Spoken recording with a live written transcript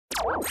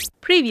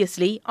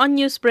Previously on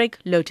Newsbreak,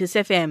 Lotus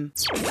FM.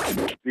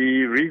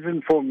 The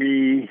reason for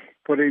me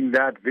putting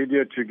that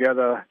video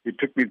together, it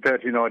took me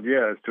 13 odd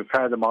years to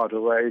fathom out a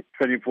way,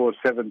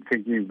 24/7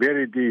 thinking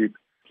very deep,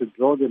 to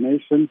draw the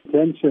nation's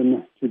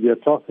attention to the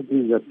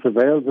atrocities that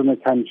prevails in the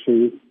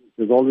country.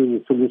 There's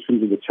always a solution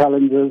to the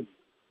challenges.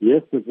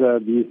 Yes, with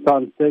the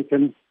stance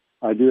taken,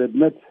 I do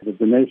admit that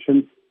the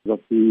nation is of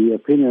the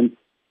opinion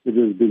it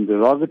has been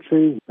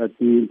derogatory, that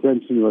the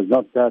intention was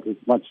not that,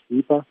 it's much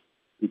deeper,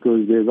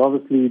 because there's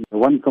obviously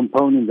one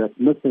component that's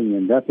missing,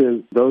 and that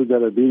is those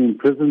that have been in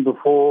prison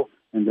before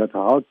and that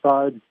are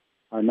outside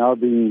are now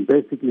being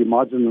basically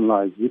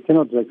marginalized. We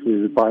cannot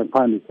actually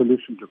find a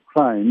solution to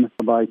crime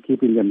by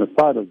keeping them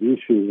aside of the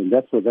issue, and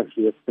that's what's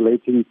actually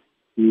escalating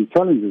the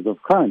challenges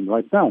of crime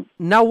right now.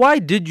 Now, why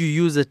did you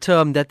use a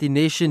term that the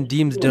nation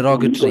deems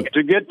derogatory?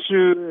 To get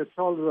to a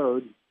toll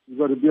road, you've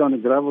got to be on a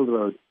gravel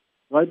road.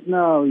 Right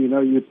now,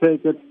 you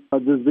take it,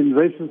 there's been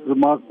racist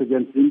remarks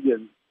against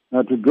Indians.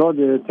 Now, to draw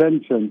their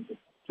attention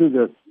to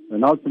this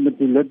and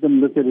ultimately let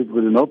them look at it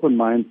with an open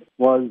mind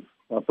was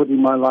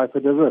putting my life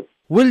at a risk.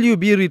 Will you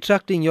be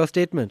retracting your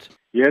statement?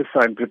 Yes,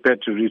 I'm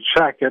prepared to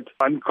retract it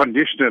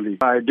unconditionally.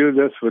 I do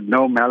this with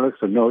no malice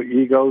and no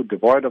ego,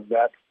 devoid of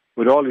that,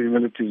 with all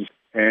humility.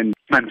 And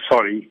I'm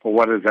sorry for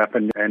what has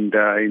happened and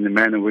in the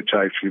manner in which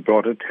I actually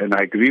brought it. And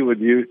I agree with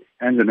you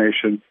and the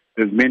nation.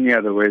 There's many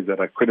other ways that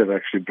I could have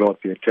actually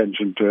brought the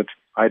attention to it.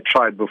 I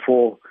tried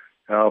before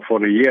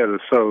for a year or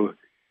so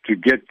to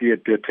get the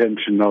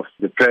attention of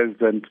the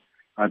president.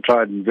 I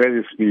tried in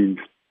various means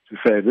to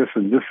say,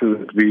 listen,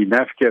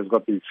 NAVCARE has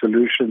got the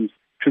solutions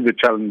to the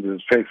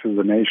challenges faces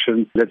the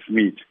nation. Let's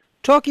meet.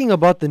 Talking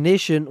about the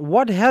nation,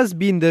 what has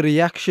been the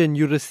reaction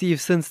you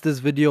received since this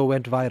video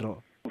went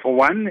viral? For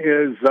one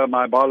is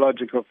my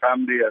biological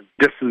family has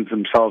distanced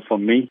themselves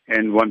from me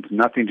and want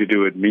nothing to do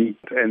with me.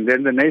 And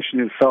then the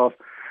nation itself,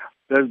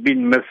 there's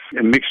been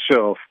a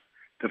mixture of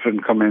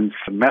different comments.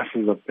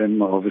 Masses of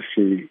them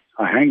obviously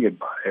are angered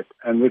by it,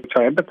 and which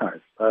I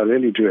empathize. I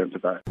really do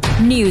empathize.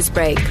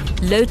 Newsbreak,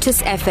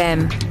 Lotus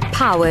FM,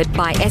 powered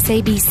by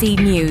SABC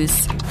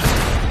News.